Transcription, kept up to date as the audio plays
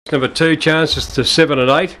Number 2 chances to 7 and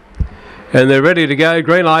 8, and they're ready to go.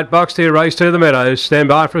 Green light box here, race to the Meadows. Stand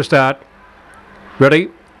by for a start. Ready.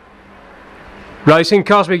 Racing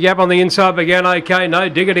Cosmic Gap on the inside began okay. No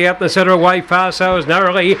Diggity up the centre away far, so is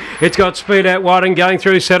narrowly. It's got speed out wide and going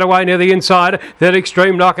through set away near the inside. That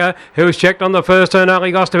Extreme Knocker, who was checked on the first turn,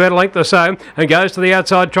 only lost about a length or so and goes to the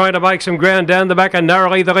outside trying to make some ground down the back, and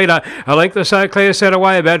narrowly the leader. A length or so clear set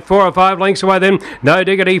away, about 4 or 5 lengths away then. No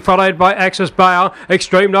Diggity followed by Axis Bale.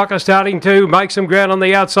 Extreme Knocker starting to make some ground on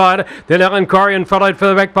the outside. Then Ellen Quarian followed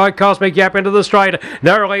further back by Cosmic Gap into the straight.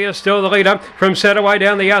 Narrowly is still the leader from set away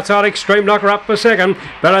down the outside. Extreme Knocker up for second,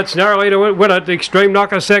 but it's narrowly to win it. Extreme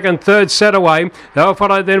Knocker second, third set away. They were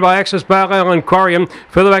followed then by Axis Bale and Quarian.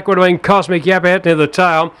 Further back would have been Cosmic Yap out near the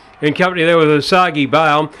tail. In company there with Asagi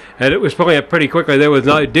Bale, and it was pulling up pretty quickly there with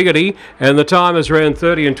No Diggity, and the time is around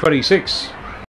 30 and 26.